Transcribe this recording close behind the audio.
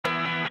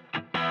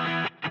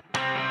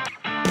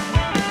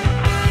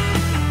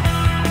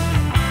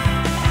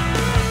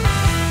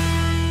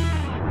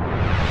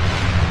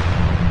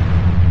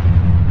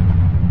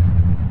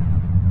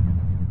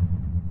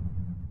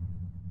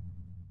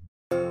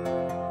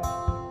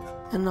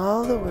In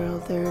all the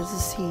world there is a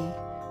sea.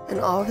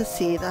 In all the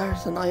sea there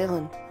is an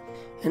island.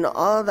 In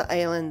all the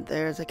island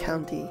there is a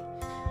county.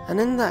 And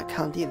in that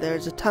county there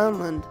is a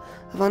townland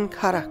of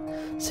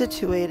Ancarach,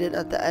 situated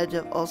at the edge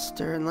of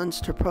Ulster and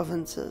Leinster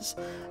provinces,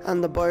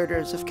 and the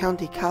borders of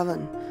County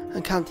Cavan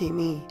and County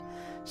Meath,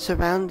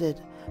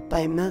 surrounded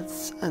by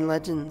myths and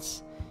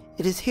legends.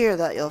 It is here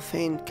that you'll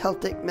find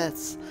Celtic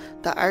Myths,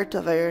 the art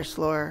of Irish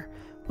lore,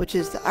 which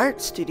is the art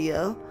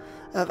studio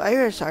of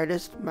Irish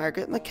artist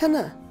Margaret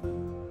McKenna.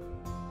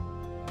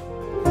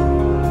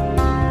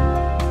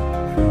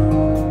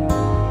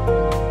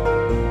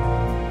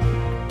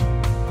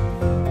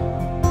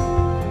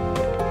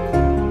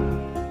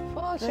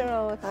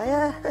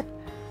 Hiya.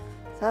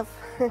 What's up?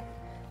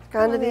 It's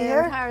grand to be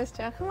here. Paris,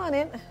 Jack. Come on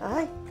in.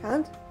 Aye,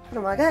 grand. What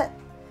am I get?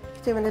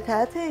 Doing a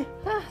tattoo.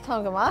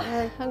 Thank you, Ma.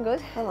 I'm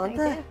good. I want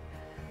Thank it. you.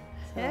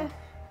 So, Yeah.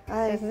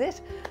 aye. This is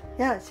it.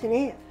 Yeah, it's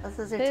neat. This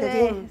is your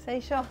Today, team. say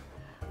sure.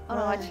 I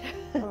don't watch.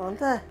 I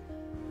want it.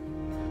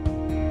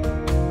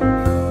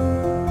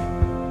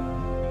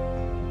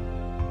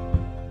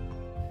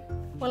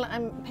 Well,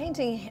 I'm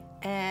painting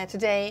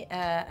today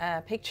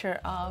a picture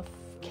of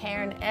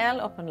Cairn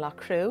L up in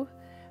Loughcrew,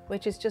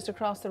 which is just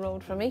across the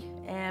road from me.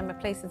 A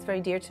place that's very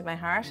dear to my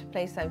heart, a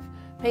place I've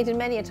painted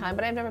many a time,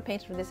 but I've never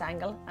painted from this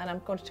angle, and I'm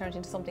going to turn it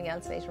into something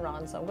else later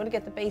on. So I'm going to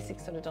get the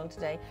basics sort of done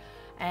today.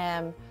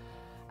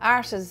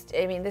 Art is,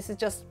 I mean, this is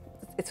just,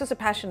 it's just a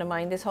passion of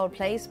mine, this whole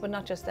place, but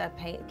not just that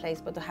place,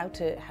 but how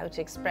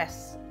to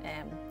express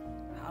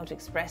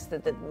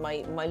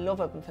my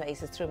love of the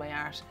place is through my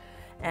art,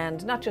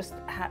 and not just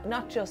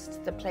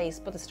the place,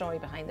 but the story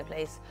behind the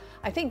place.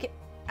 I think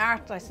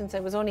art, since I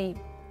was only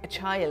a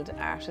child,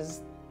 art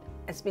has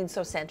been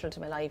so central to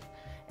my life.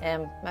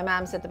 My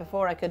mum said that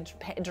before I could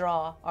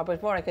draw, or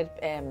before I could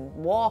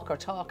walk or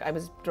talk, I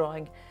was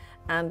drawing.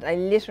 And I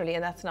literally,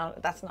 and that's not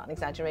an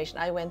exaggeration,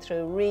 I went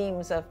through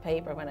reams of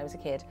paper when I was a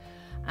kid.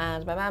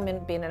 And my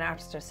mum, being an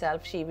artist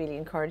herself, she really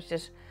encouraged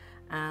it.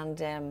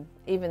 And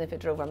even if it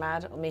drove her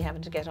mad, me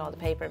having to get all the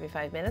paper every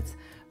 5 minutes.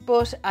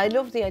 But I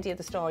loved the idea of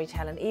the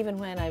storytelling. Even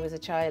when I was a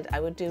child, I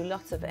would do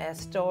lots of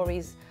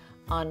stories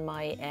on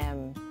my,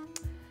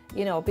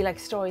 you know, be like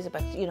stories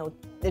about, you know,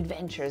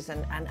 adventures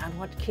and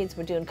what kids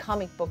were doing,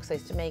 comic books I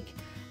used to make.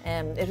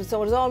 It was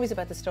always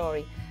about the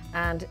story.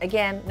 And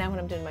again, now when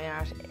I'm doing my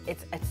art,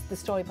 it's the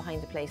story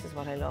behind the place is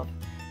what I love.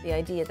 The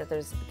idea that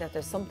there's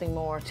something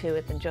more to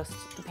it than just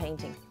the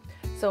painting.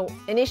 So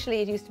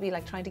initially it used to be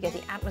like trying to get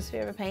the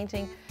atmosphere of a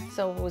painting.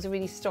 So if it was a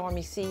really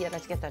stormy sea, I'd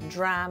like to get that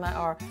drama,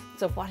 or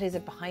so what is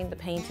it behind the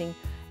painting?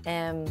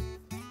 And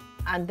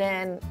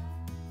then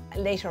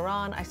later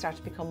on, I started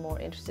to become more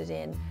interested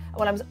in,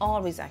 well, I was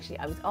always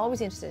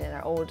interested in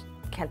our old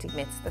Celtic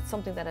myths. That's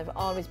something that I've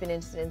always been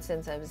interested in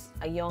since I was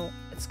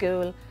at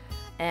school.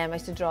 I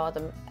used to draw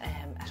them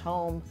at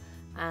home,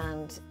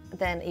 and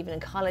then even in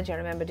college I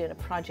remember doing a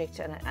project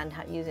and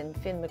using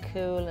Finn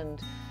McCool and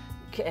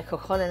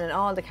Cuchulainn and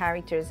all the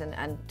characters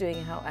and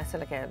doing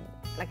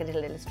like a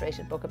little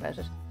illustrated book about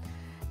it.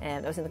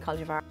 I was in the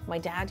College of Art. My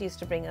dad used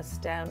to bring us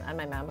down, and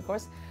my mum of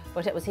course,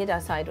 but it was his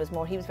side,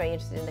 he was very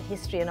interested in the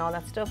history and all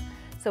that stuff.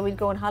 So we'd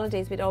go on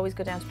holidays, we'd always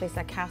go down to places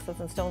like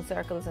castles and stone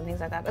circles and things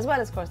like that, as well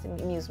as of course the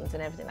amusements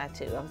and everything like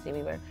that too. Obviously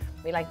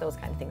we like those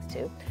kind of things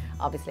too,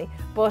 obviously.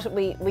 But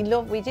we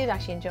did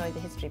actually enjoy the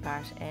history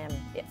part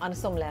on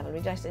some level.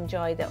 We just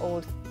enjoy the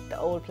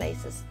old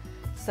places.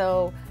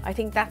 So I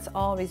think that's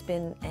always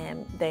been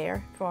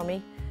there for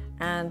me.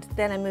 And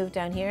then I moved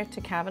down here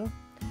to Cavan,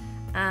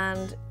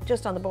 and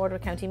just on the border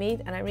of County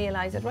Meath, and I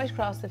realised that right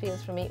across the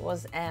fields from me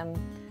was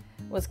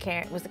the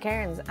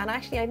Cairns. And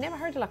actually I'd never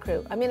heard of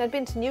Loughcrew. I mean, I'd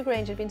been to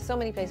Newgrange, I'd been to so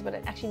many places, but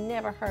I'd actually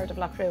never heard of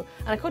Loughcrew.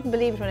 And I couldn't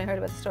believe it when I heard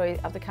about the story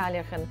of the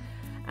Cailleach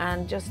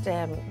and just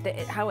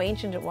how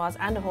ancient it was,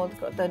 and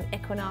the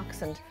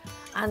equinox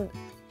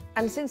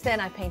and since then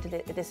I've painted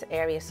this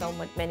area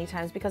many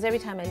times, because every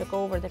time I look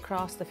over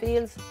across the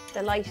fields,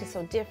 the light is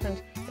so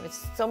different. If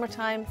it's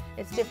summertime,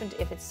 it's different.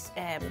 If it's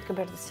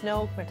compared to the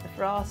snow, compared to the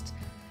frost,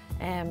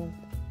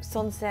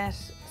 sunset,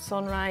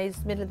 sunrise,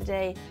 middle of the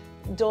day,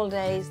 dull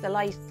days, the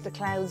light, the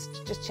clouds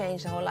just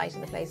change the whole light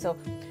in the place. So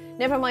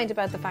never mind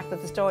about the fact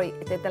that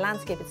the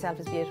landscape itself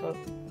is beautiful,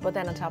 but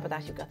then on top of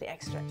that you've got the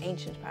extra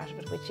ancient part of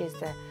it, which is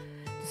the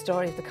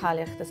story of the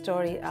Cailleach, the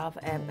story of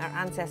our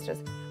ancestors,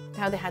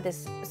 how they had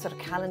this sort of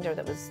calendar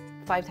that was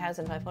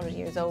 5,500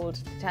 years old,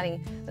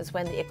 telling us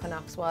when the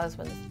equinox was,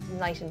 when the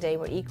night and day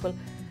were equal.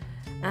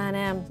 And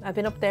I've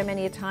been up there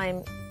many a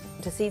time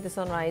to see the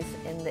sunrise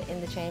in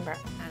the chamber,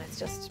 and it's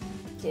just,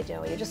 you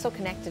know, you're just so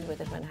connected with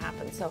it when it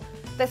happens. So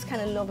this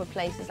kind of love of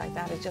places like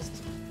that is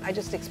I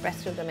just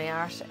express through my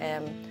art.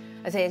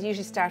 I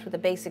usually start with the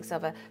basics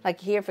of like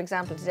here, for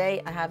example,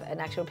 today I have an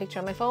actual picture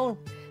on my phone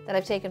that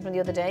I've taken from the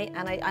other day,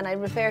 and I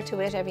refer to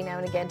it every now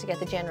and again to get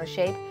the general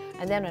shape.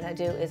 And then what I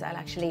do is I'll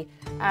actually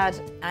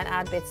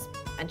add bits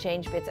and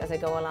change bits as I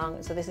go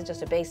along. So this is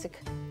just a basic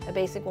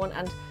one,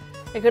 and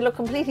it could look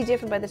completely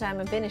different by the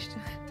time I'm finished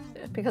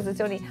because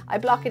I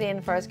block it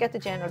in first, get the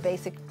general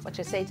basic, which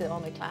I say to all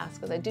my class,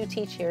 because I do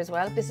teach here as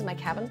well. This is my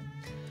cabin.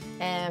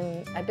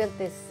 I built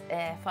this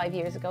 5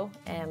 years ago.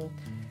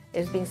 It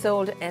was being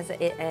sold as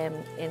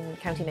in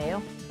County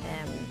Mayo.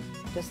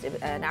 Just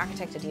an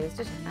architect had used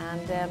it,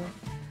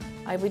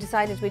 and we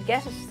decided we'd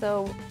get it.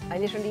 So I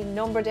literally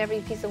numbered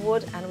every piece of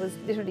wood, and it was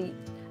literally,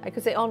 I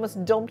could say,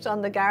 almost dumped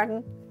on the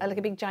garden like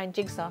a big giant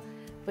jigsaw.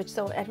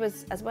 So it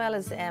was, as well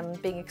as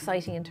being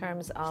exciting in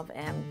terms of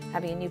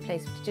having a new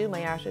place to do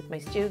my art with my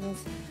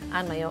students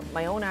and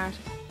my own art.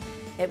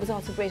 It was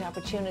also a great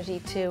opportunity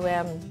to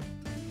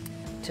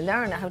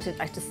learn how to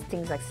just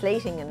things like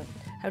slating and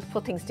how to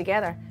put things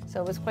together.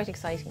 So it was quite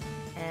exciting.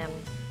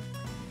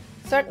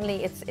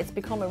 Certainly it's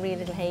become a real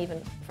little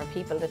haven for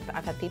people.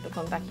 I've had people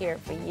come back here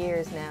for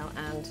years now,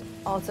 and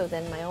also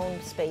then my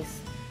own space.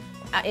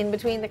 In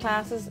between the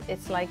classes,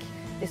 it's like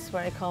this is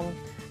where I come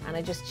and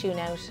I just tune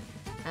out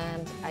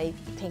and I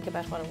think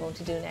about what I'm going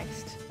to do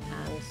next,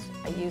 and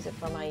I use it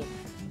for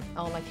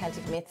all my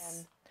Celtic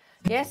myths.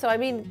 Yeah, so I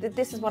mean,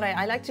 this is what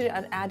I like to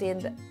add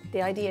in.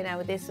 The idea now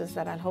with this is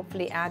that I'll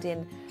hopefully add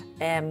in,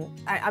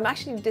 I'm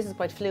actually, this is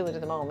quite fluid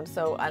at the moment,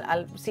 so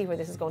I'll see where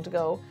this is going to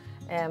go.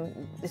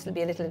 This will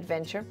be a little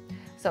adventure.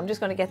 So I'm just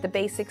going to get the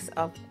basics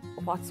of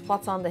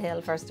what's on the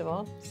hill first of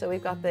all. So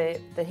we've got the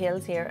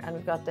hills here, and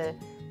we've got the,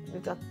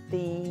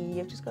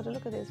 you've just got to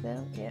look at this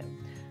now, yeah.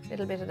 A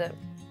little bit of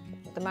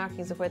the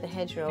markings of where the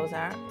hedgerows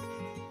are.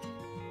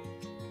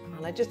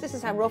 And this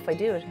is how rough I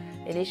do it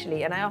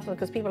initially. And I often,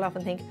 because people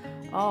often think,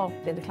 oh,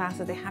 in the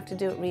classes they have to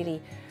do it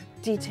really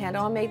detailed.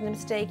 Oh, I made a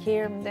mistake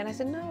here. And then I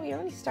said, no, you're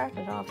only starting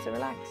it off, so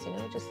relax, you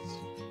know, just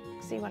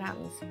see what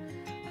happens.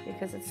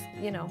 Because it's,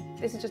 you know,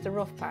 this is just a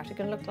rough part. It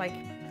can look like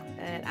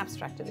an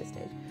abstract at this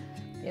stage.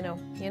 You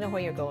know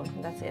where you're going,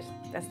 and that's it.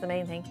 That's the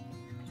main thing.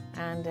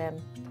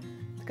 And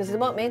because the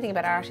main thing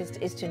about art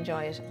is to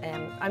enjoy it.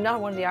 I'm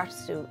not one of the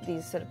artists who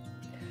these sort of.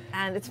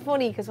 And it's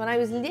funny because when I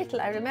was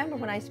little, I remember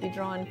when I used to be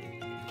drawing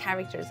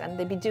characters and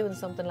they'd be doing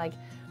something like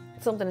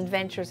something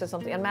adventurous or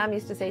something. And Mum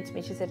used to say to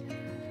me, she said,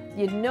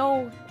 you'd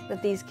know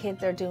that these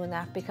kids are doing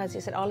that because,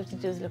 you said, all you have to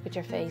do is look at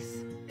your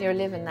face. You're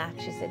living that.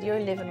 She said, you're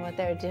living what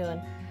they're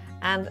doing.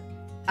 And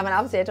I mean,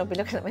 obviously I don't be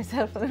looking at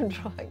myself when I'm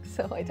drawing,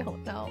 so I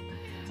don't know.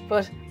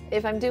 But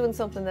if I'm doing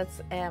something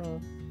that's,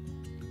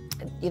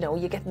 you know,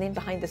 you're getting in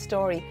behind the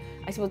story,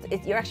 I suppose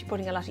you're actually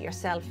putting a lot of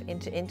yourself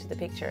into the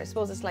picture. I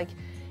suppose it's like,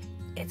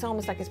 it's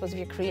almost like, I suppose, if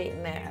you're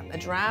creating a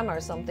drama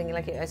or something,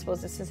 like I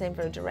suppose it's the same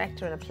for a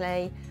director in a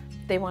play.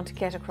 They want to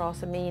get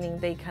across a meaning,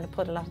 they kind of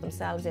put a lot of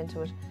themselves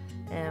into it.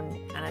 And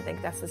I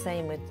think that's the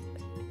same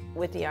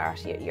with the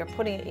art. You're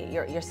putting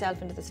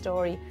yourself into the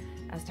story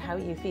as to how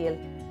you feel,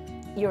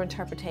 your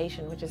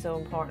interpretation, which is so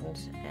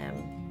important.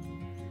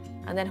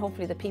 And then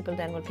hopefully the people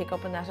then will pick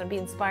up on that and be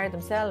inspired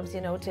themselves,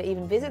 you know, to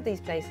even visit these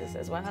places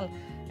as well,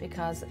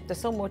 because there's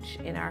so much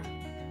in our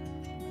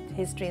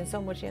history and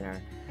so much in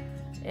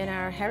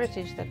our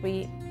heritage that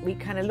we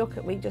kind of look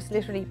at, we just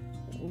literally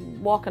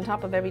walk on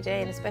top of every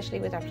day, and especially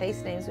with our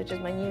place names, which is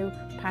my new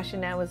passion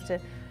now, is to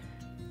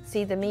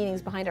see the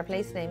meanings behind our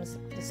place names.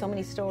 There's so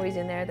many stories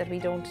in there that we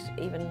don't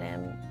even,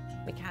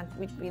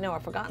 we know are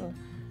forgotten,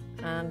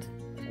 and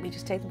we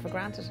just take them for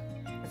granted.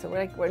 So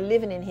we're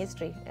living in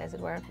history, as it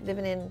were,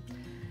 living in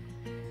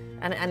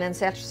an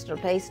ancestral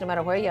place, no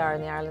matter where you are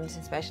in the Ireland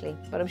especially,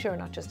 but I'm sure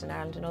not just in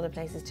Ireland, in other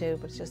places too,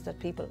 but it's just that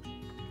people,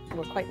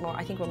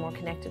 I think we're more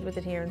connected with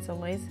it here in some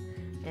ways.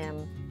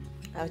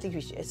 I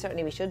think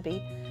certainly we should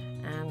be,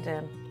 and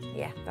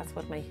yeah, that's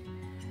what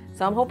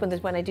so I'm hoping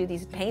that when I do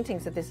these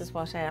paintings that this is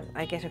what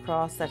I get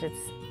across, that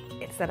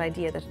it's that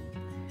idea that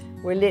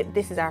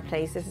this is our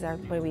place, this is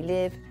where we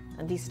live,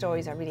 and these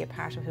stories are really a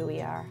part of who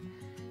we are.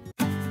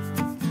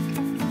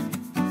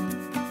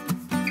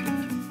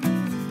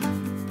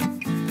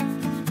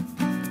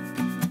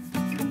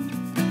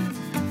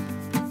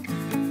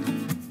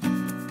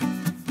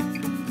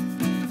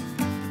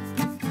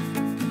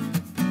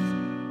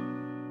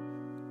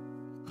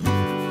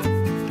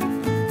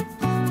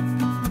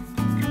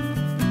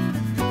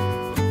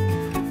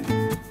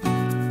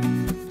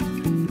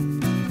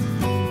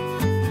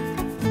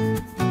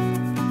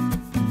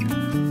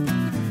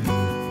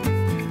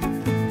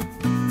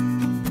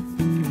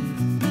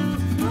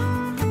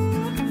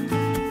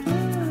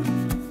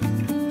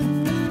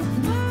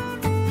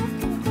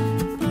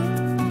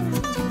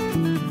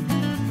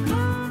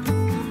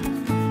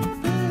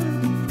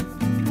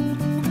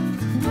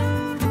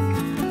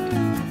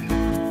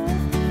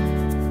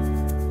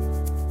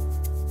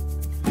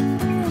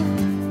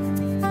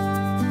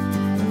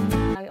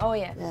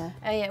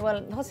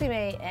 Well, hosí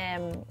mé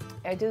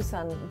dús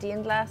an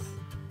Ditlesven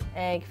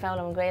ag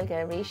fálam an Gaeilge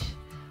arís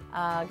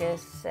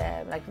agus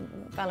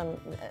fálam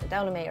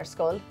damhla mé ar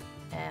scoil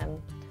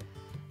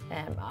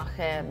ach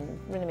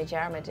rinne mé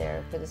dearmid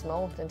ar chud is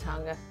mó den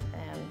tanga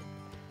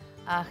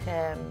ach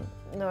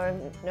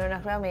nuair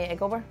nach raibh mé ag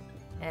obair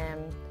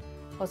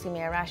hosí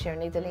mé ar rais ar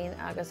Nidaleen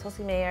agus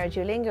hosí mé ar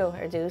Duolingo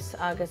ar dús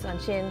agus an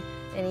sin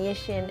in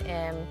dhíos sin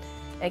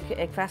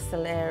ag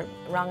freastal ar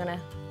rangana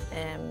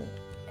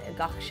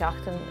gach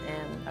seachtain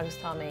agus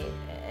tá mé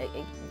ag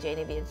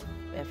déanamh iad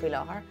faoi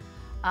láthair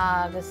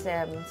agus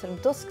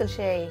doscail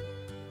sé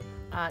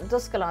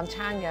Duscail an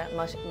Tanga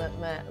ma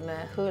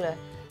hula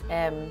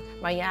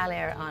Marial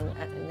an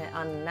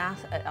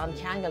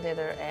Kangal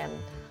either an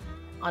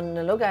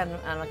na Lugan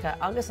and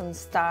agus an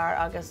Star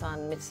agus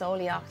an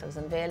Mitsoliacht agus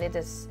an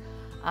Velidis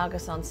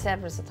agus an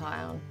Severus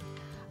atá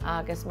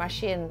agus mar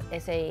sin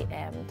is é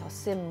tá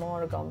sim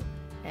mórgam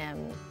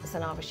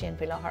san ábhar sin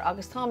faoi láthair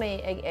agus tá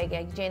mé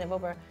ag déanamh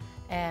obair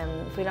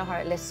faoi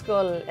láthair le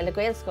scoil le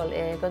gaelscoil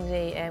i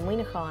gcuirí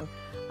Muoinecháin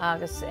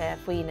agus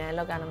faoin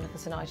Luganam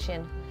agus san áid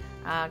sin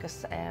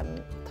agus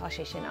tá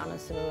sé sin an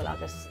samúil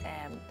agus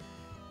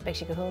beidh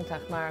si go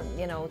húntaach mar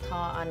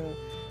tá an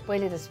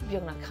bhuiile is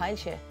beag na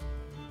cailse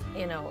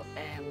an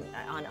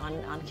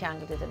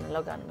ceangal in na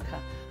Luganamacha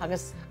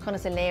agus chuna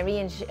sa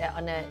léiríonn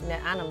na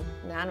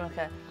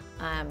anamacha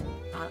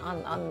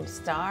an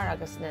Star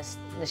agus na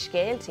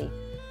scéaltaí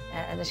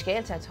na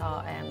scéalta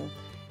tá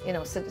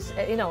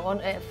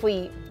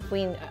faoi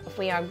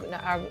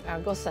ar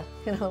gusa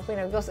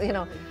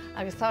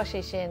agus tá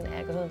sé sin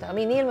go húntaach. I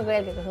mean níl mo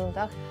gaeilge go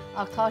húntaach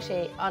ach tá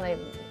sé anna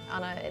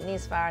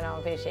níos fearr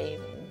ná bhí sé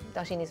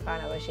dá sé níos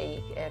fearr ná bhí sé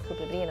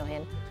cúpla bliain ó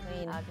hen.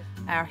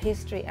 Our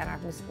history and our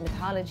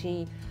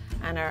mythology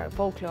and our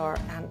folklore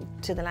and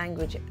to the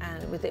language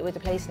and with the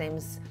place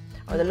names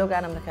or the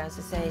Luganamacha, as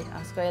I say,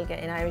 Gaeilge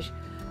in Irish,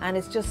 and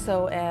it's just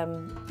so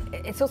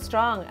it's so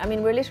strong. I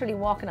mean, we're literally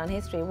walking on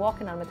history,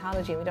 walking on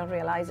mythology, and we don't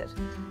realise it.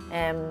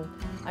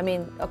 I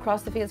mean,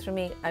 across the fields from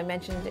me, I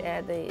mentioned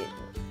the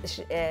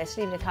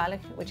Slieve na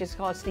Cailleach, which is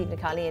called Slieve na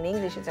Cailleach in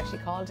English. It's actually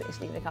called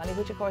Slieve na Cailleach,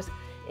 which of course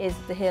is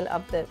the hill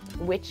of the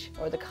witch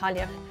or the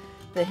Cailleach,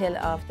 the hill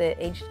of the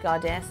ancient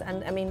goddess.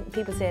 And I mean,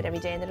 people say it every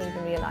day and they don't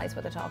even realise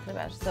what they're talking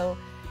about. So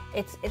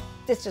this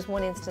is just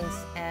one instance.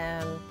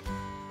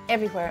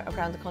 Everywhere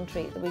around the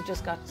country, we've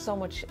just got so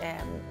much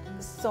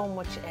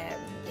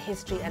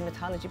history and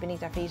mythology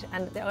beneath our feet,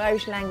 and the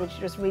Irish language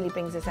just really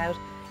brings this out.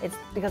 It's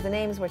because the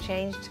names were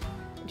changed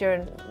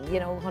during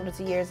hundreds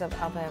of years of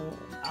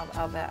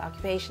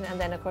occupation, and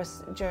then of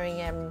course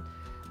during I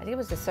think it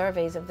was the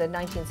surveys of the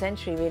 19th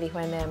century really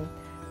when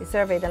they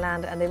surveyed the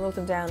land and they wrote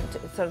them down to,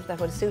 sort of that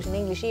would suit an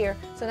English ear.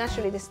 So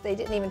naturally they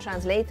didn't even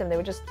translate them; they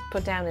were just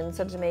put down in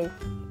sort of made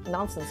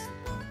nonsense,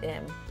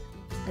 and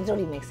it don't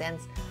even make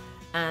sense.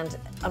 And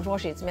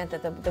unfortunately it's meant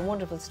that the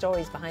wonderful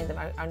stories behind them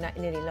are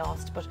nearly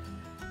lost, but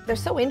they're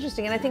so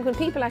interesting. And I think when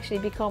people actually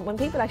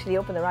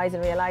open their eyes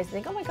and realise, they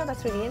think, oh my God,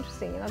 that's really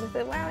interesting, they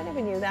say, wow, I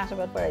never knew that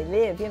about where I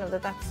live,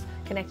 that's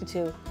connected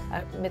to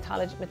a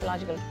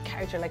mythological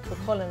character like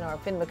Cuchulainn or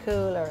Finn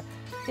McCool, or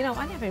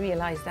I never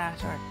realised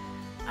that,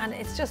 and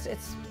it's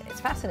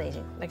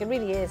fascinating, like it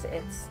really is.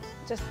 It's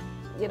just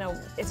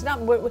it's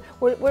not,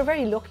 we're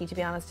very lucky, to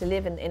be honest, to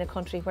live in a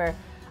country where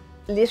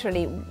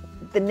literally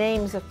the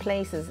names of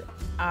places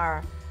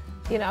are,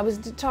 I was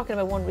talking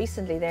about one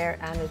recently there,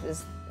 and it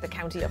was the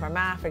county of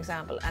Armagh, for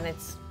example, and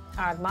it's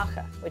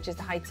Ardmacha, which is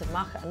the heights of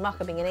Macha, and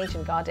Macha being an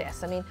ancient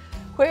goddess. I mean,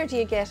 where do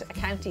you get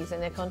counties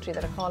in a country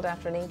that are called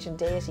after an ancient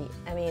deity?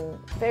 I mean,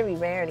 very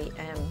rarely.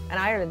 And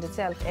Ireland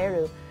itself,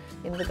 Eru,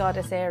 the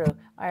goddess Eru,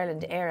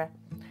 Ireland Era,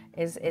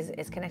 is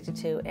connected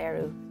to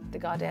Eru, the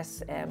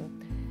goddess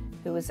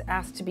who was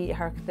asked to be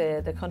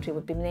the country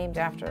would be named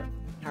after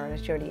her, and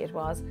surely it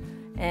was.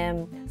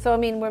 So I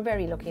mean, we're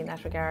very lucky in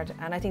that regard,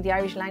 and I think the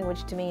Irish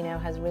language to me now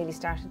has really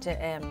started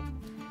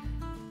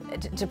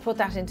to put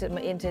that into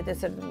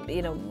this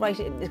right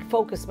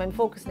focus. My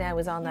focus now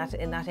is on that,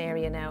 in that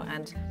area now.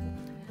 And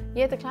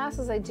yeah, the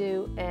classes I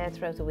do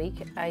throughout the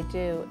week, I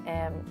do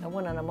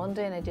one on a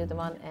Monday and I do them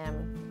on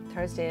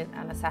Thursday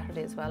and a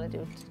Saturday as well. I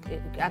do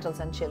adults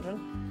and children.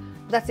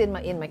 That's in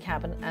my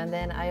cabin, and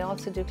then I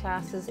also do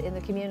classes in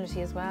the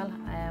community as well.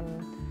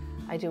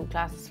 I do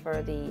classes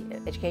for the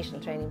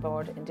Educational Training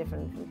Board in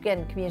different,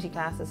 again, community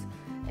classes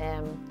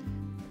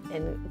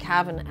in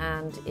Cavan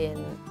and in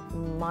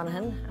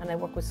Monaghan, and I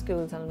work with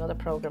schools on another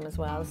programme as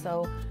well.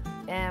 So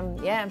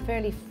yeah, I'm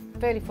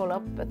fairly full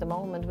up at the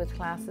moment with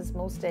classes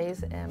most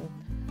days, and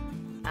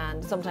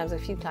sometimes a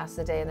few classes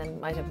a day, and then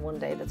might have one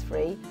day that's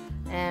free.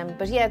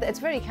 But yeah, it's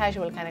a very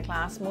casual kind of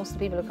class. Most of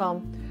the people who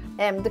come,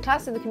 the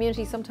classes in the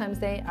community, sometimes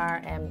they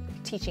are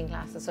teaching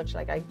classes, such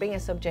like I bring a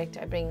subject,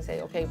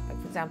 say, okay,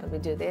 for example, we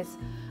do this,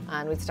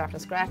 and we'd start from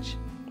scratch,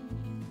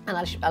 and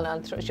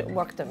I'll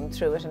work them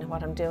through it and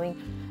what I'm doing.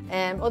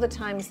 Other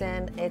times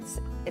then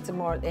it's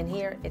more in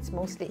here, it's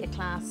mostly a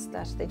class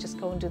that they just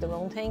go and do their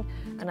own thing,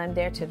 and I'm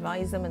there to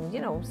advise them and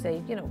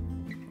say,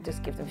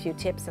 just give them a few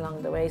tips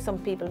along the way. Some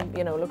people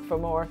look for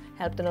more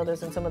help than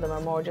others, and some of them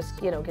are more just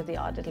give the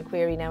odd little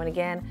query now and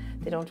again.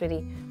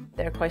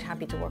 They're quite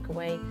happy to work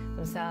away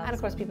themselves. And of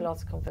course people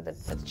also come for the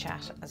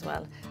chat as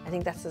well. I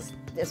think that's as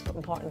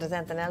important as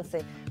anything else.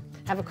 They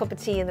have a cup of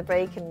tea in the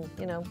break, and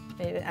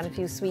and a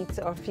few sweets,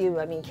 or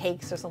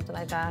cakes or something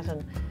like that,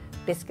 and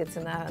biscuits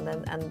and that,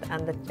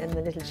 and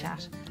the little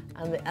chat,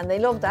 and they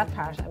love that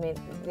part. I mean,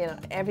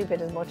 every bit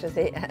as much as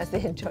they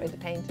enjoy the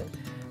painting,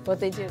 but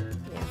they do.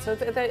 Yeah. So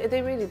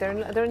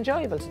they're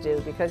enjoyable to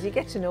do, because you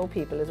get to know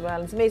people as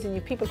well. It's amazing. You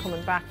have people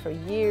coming back for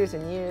years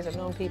and years. I've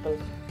known people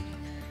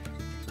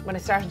when I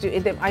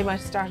started I might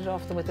have started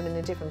off with them in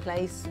a different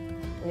place,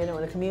 you know,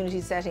 in a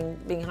community setting,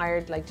 being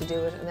hired like to do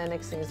it, and then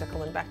next thing is they're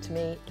coming back to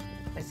me,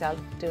 myself,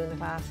 doing the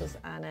classes,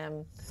 and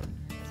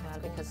as well,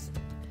 because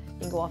you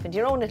can go off into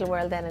your own little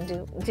world then and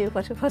do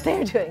what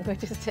they're doing,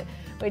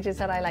 which is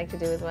what I like to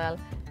do as well,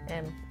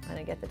 when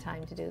I get the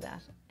time to do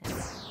that.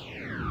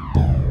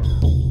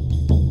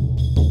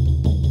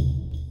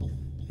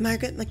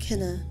 Margaret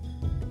McKenna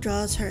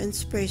draws her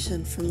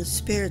inspiration from the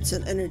spirits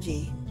and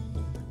energy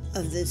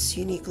of this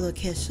unique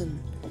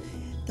location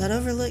that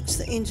overlooks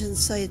the ancient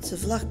sites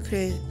of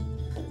Loughcrew,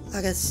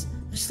 agus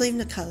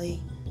Sullivan,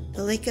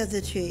 the Lake of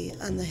the Tree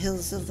and the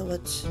Hills of the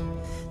Witch.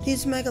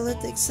 These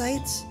megalithic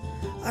sites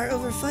are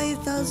over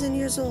 5,000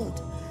 years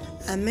old,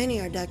 and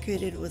many are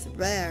decorated with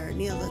rare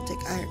Neolithic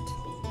art.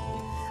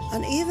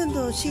 And even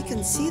though she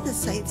can see the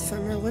sites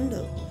from her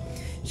window,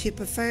 she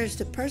prefers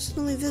to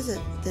personally visit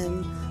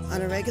them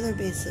on a regular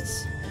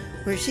basis,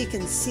 where she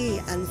can see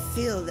and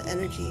feel the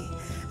energy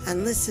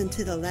and listen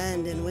to the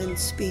land and wind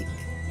speak.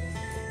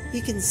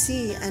 You can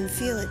see and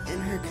feel it in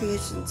her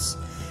creations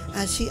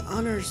as she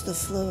honors the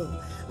flow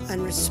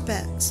and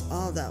respects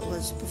all that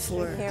was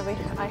before. Here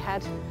I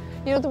had,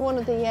 you know, the one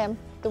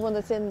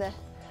that's in the,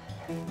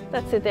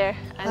 that's it there,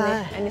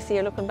 and you see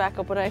you're looking back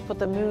up, but I put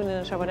the moon in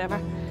it or whatever.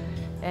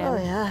 Oh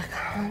yeah,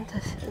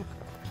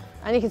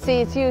 and you can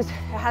see it's used,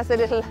 it has the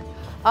little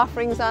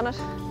offerings on it.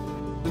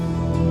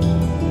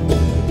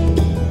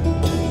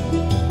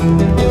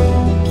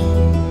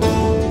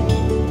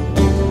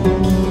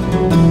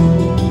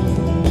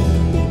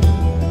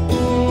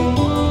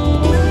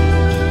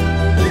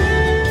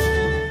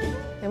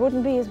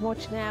 Wouldn't be as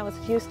much now as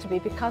it used to be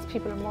because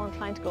people are more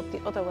inclined to go up the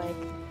other way.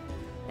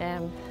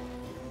 And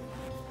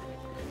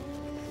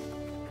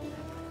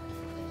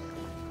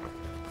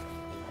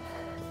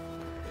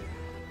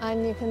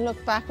you can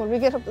look back, when we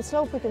get up the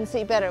slope we can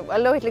see better.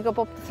 Well, wait till you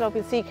go up the slope,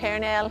 you'll see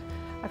Cairnell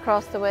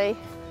across the way.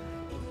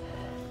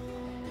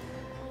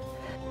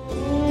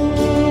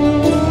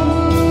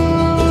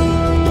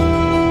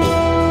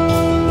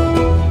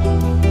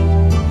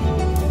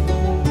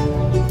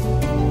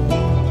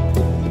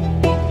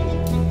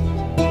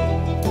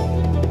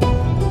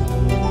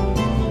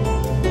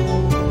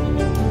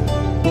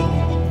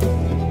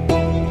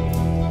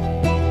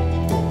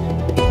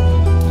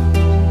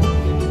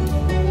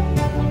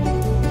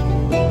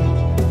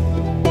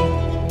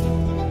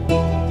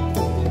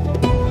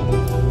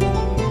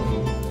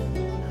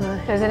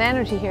 There's an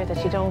energy here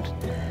that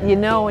you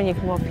know when you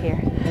come up here.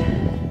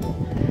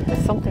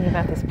 There's something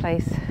about this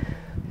place.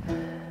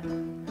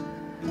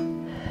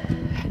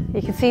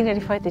 You can see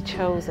nearly why they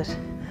chose it.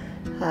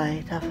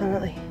 Aye,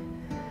 definitely.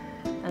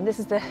 And this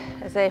is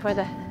where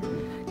the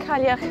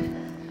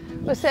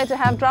Cailleach was said to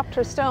have dropped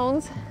her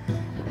stones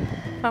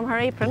from her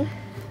apron.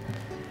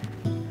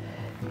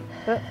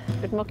 Oh, a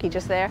bit mucky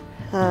just there.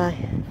 Aye.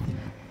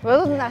 Well,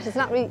 other than that, it's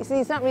not really,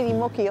 it's not really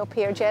mucky up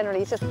here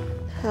generally. It's just,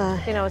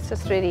 you know, it's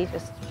just really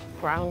just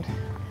ground.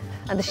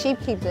 And the sheep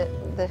keep the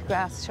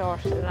grass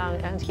short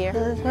around here.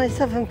 It's nice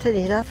of him to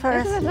do that for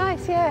us. Isn't it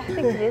nice? Yeah, I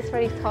think it is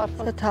very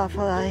thoughtful. It's a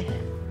thoughtful, aye.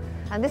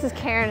 And this is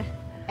Cairn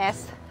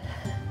S.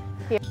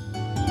 Here.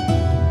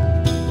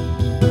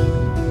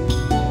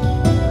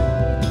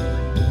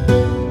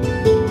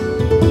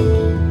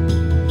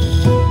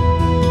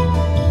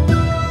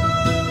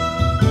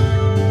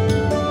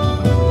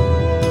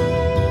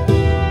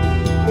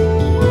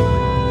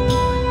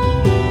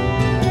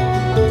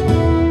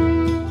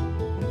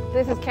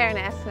 This is Cairn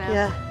S now.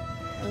 Yeah.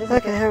 And this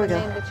okay, is here we go.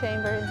 The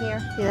chamber in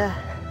here. Yeah.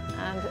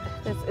 And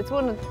it's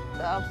one of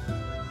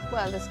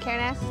well, there's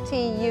Cairn S,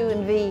 T, U,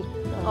 and V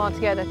all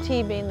together.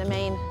 T being the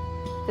main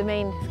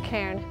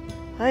cairn.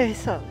 Aye,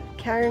 so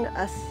Cairn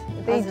S.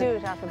 They do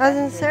it alphabetically. As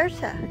in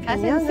Saoirse.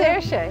 As in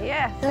Saoirse,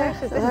 yeah. Saoirse,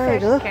 this is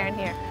Saoirse's cairn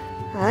here.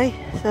 Aye,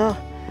 so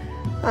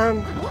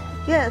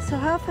yeah. So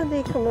how often do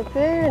you come up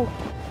here?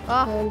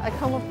 And, I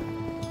come up.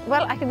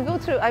 Well, I can go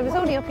through. I was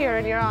only up here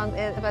earlier on,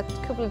 about a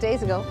couple of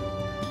days ago,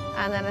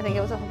 and then I think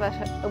I was up about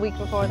a week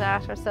before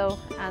that or so,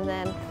 and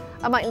then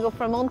I mightn't go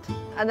for a month,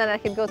 and then I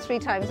could go 3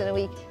 times in a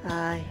week.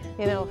 Aye.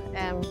 You know,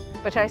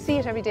 but I see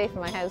it every day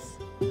from my house.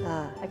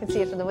 I can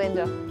see it from the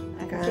window.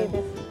 I can see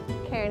this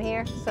cairn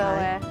here. So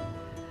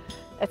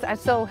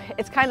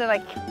it's kind of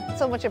like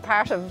so much a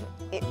part of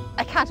it.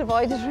 I can't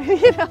avoid it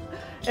really, you know,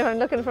 if I'm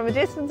looking from a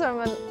distance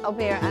or I'm up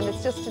here. And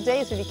it's just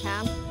today's really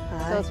calm,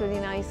 so it's really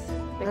nice.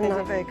 And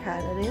not very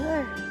crowded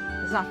either.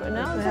 It's not.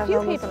 No, there's a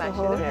few people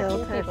actually. There's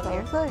a few people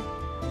here.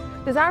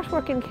 There's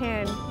artwork in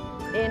Cairn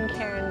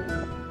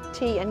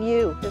T and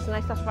U. There's a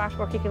nice lot of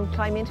artwork you can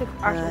climb into.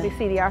 You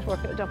see the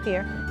artwork up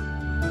here.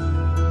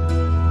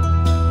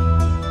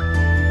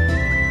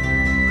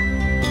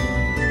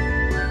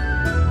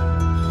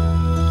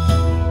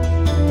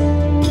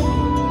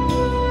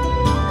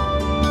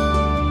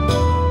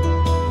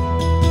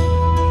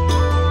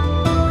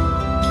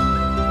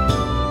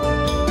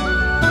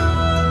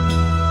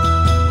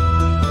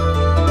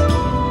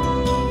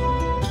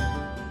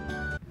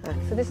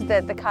 So this is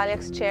the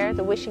Cailleach's chair,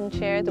 the wishing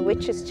chair, the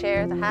witch's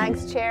chair, the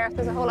hag's chair.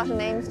 There's a whole lot of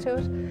names to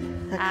it.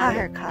 The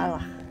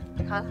Cailleach.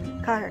 The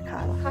Cahar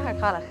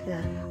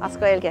Yeah.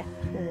 Oscoilge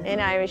in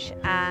Irish,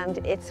 and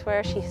it's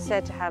where she's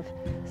said to have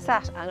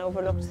sat and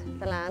overlooked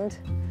the land.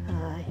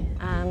 Aye.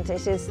 And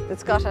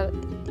it's got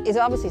it's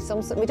obviously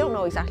we don't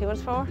know exactly what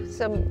it's for,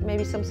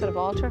 maybe some sort of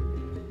altar.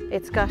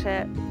 It's got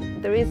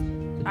there is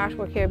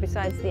artwork here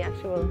besides the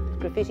actual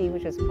graffiti,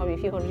 which is probably a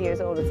few hundred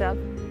years old itself,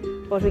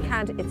 but we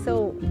can't,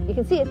 you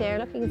can see it there,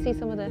 look, you can see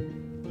some of the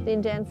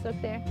indents, look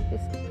there,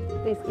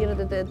 these, you know,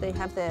 they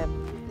have the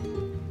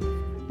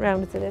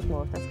round, it's a bit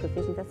more, that's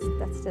graffiti,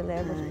 that's still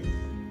there, but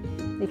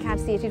you can't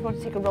see it, you'd want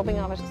to take a rubbing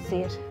of it to see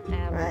it.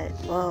 Right,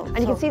 well. And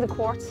you can see the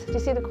quartz, do you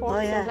see the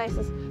quartz in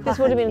places? This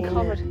would have been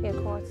covered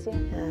in quartz, yeah.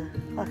 Yeah,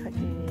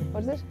 Clochacrenia.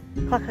 What is it?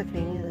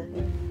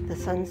 Clochacrenia, the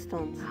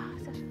sunstones. Ah,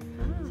 is it?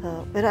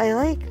 So, but I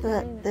like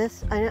that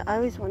this, I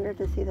always wondered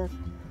to see this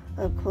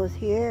up close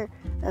here,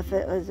 if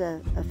it was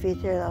a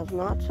feature that was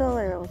natural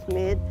or it was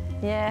made.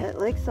 Yeah. It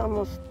looks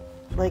almost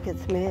like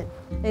it's made.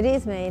 It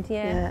is made,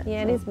 yeah.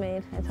 Yeah, it is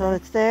made. So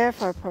it's there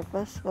for a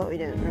purpose, but we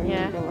don't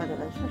remember what it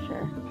is for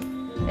sure.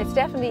 It's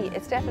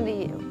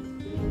definitely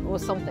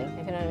was something,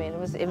 if you know what I mean.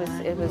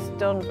 It was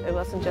done, it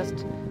wasn't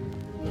just,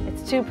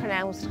 it's too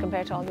pronounced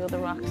compared to all the other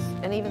rocks,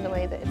 and even the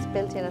way that it's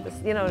built in,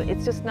 you know,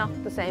 it's just not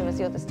the same as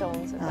the other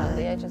stones on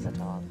the edges at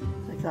all.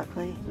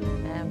 Exactly.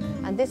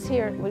 And this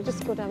here, we'll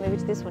just go down maybe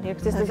to this one here,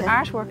 because there's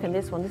artwork in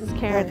this one. This is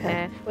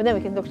Karen. Well, then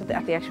we can look at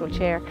the actual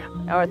chair,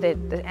 or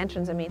the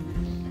entrance, I mean.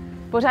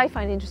 What I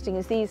find interesting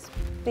is these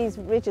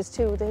ridges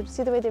too.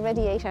 See the way they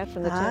radiate out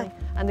from the chair,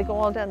 and they go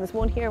all down. There's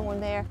one here, one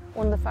there,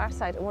 one on the far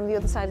side, and one on the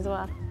other side as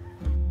well.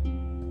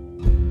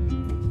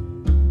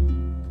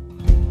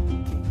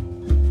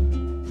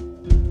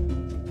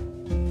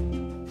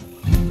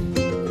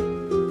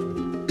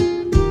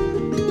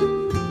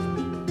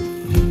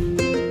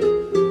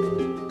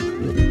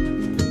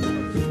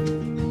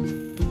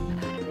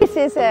 This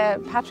is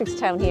Patrick's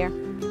Town here.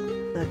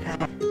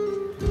 Okay.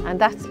 And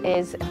that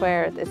is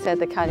where it said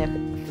the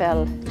Cailleach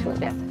fell to her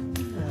death.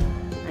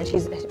 And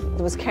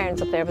there was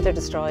cairns up there, but they're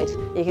destroyed.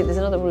 There's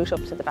another route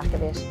up to the back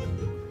of it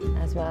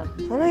as well.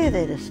 What are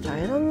they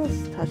destroyed on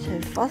this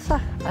touching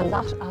fossa? A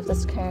lot of the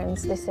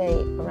cairns, they say,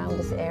 around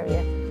this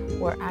area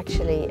were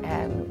actually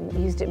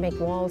used to make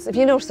walls. If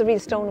you notice the real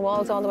stone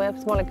walls all the way up,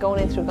 it's more like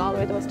going in through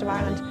Galway, the west of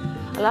Ireland.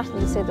 A lot of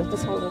them say that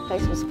this whole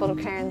place was full of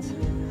cairns,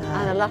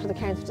 and a lot of the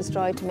cairns were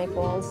destroyed to make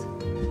walls.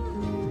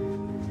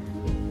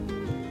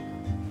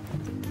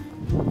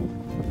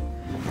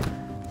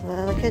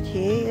 Well, look at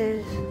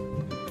you,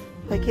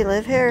 like you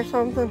live here or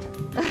something.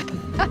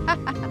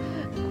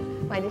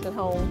 My little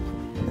home.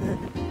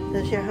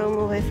 Is your home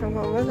away from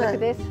home, is it? Look at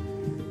this.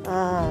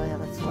 Oh, yeah,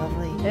 that's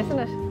lovely. Isn't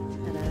it?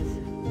 It is.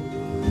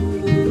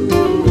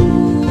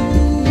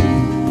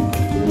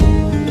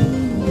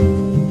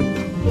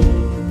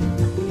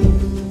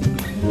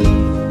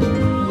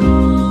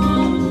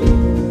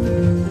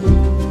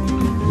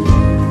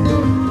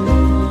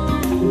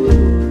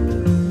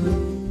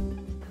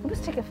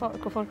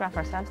 Go photograph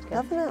ourselves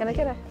together. Definitely. Can I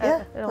get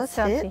a little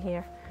selfie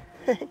here?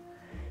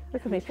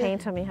 Look at me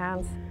paint on my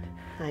hands.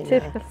 I know.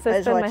 Typical. So I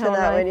was watching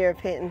that when you were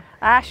painting.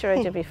 Sure,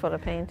 I'd be full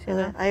of paint, you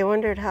know. I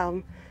wondered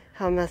how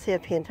messy a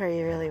painter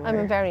you really were. I'm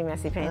a very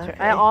messy painter.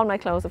 Okay. All my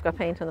clothes have got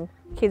paint on them.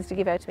 Kids to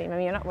give out to me.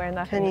 Maybe you're not wearing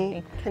that. Can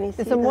you see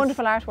There's some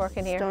wonderful artwork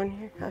in here. Stone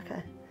here?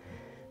 Okay.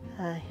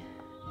 Aye.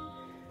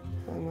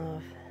 I don't know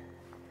if...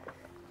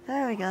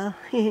 There we go.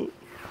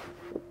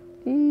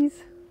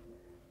 These.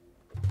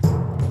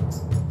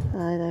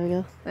 Aye, there we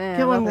go. Yeah,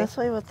 Get one this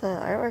way with the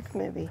artwork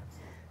maybe,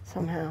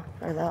 somehow,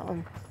 or that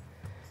one,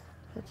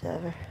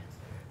 whichever.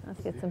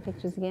 Let's get some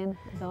pictures again,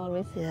 as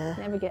always. Yeah.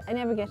 I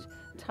never get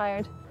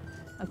tired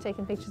of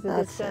taking pictures of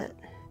this stuff. That's it.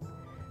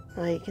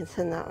 Now you can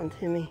send that one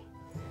to me,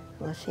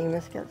 unless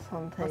Seamus gets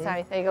some too. Oh,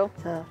 sorry, there you go.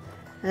 So,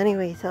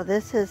 anyway, so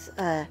this is...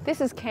 This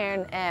is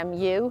Cairn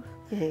U,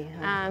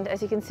 and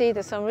as you can see,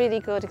 there's some really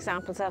good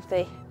examples of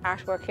the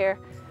artwork here.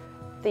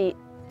 They're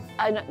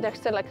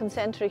still like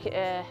concentric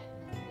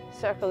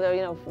circle, there,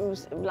 you know,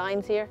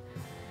 lines here.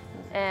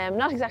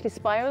 Not exactly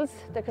spirals,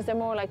 because they're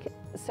more like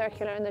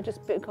circular and they're just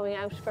going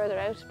out further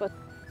out, but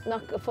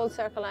not a full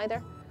circle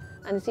either.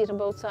 And you see it on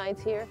both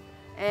sides here.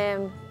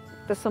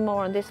 There's some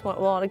more on this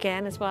wall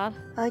again as well.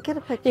 I get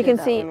a picture. You can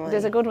see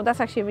there's a good one. That's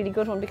actually a really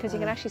good one because you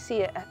can actually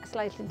see a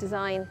slight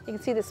design. You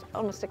can see this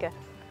almost like a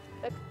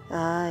like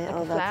a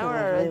that's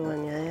flower. A lovely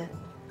one, yeah.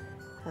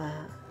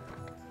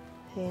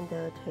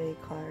 Hinda tree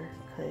car,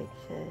 cake,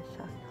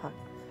 shot.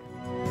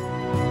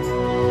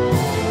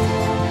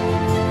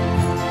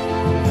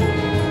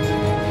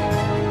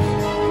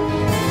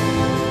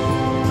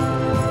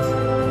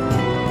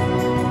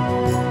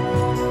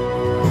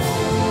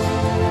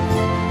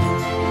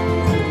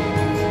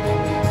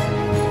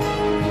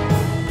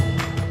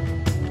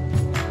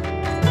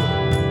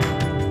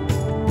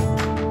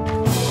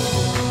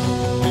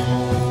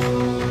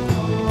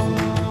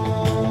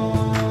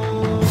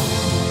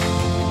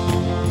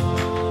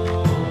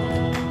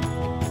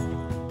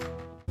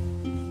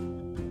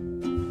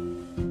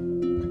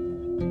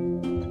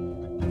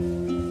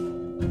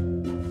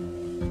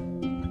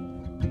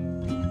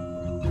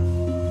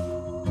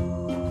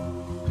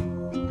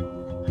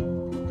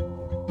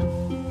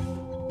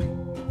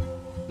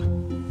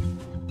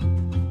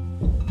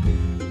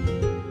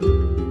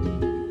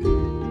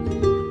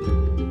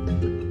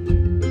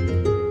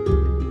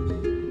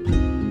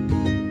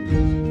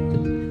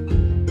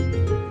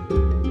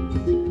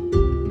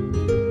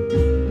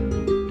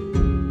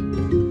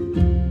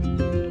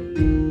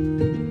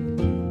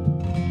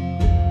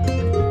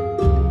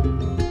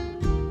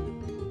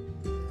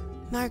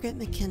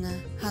 Margaret McKenna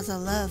has a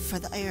love for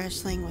the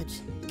Irish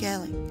language,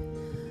 Gaelic,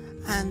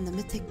 and the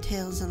mythic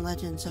tales and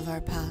legends of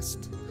our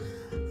past.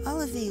 All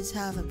of these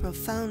have a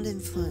profound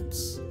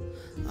influence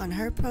on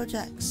her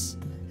projects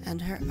and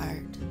her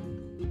art.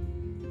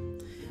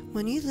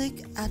 When you look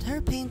at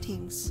her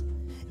paintings,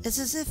 it's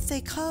as if they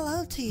call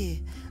out to you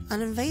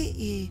and invite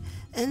you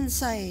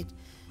inside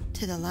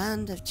to the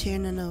land of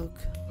Tiernan Oak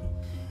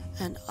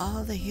and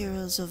all the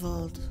heroes of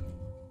old.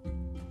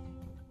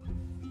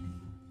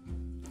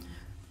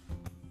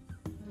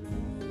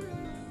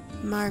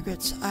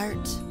 Margaret's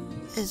art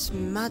is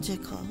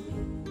magical.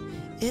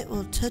 It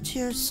will touch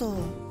your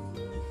soul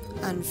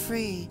and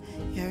free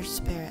your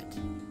spirit.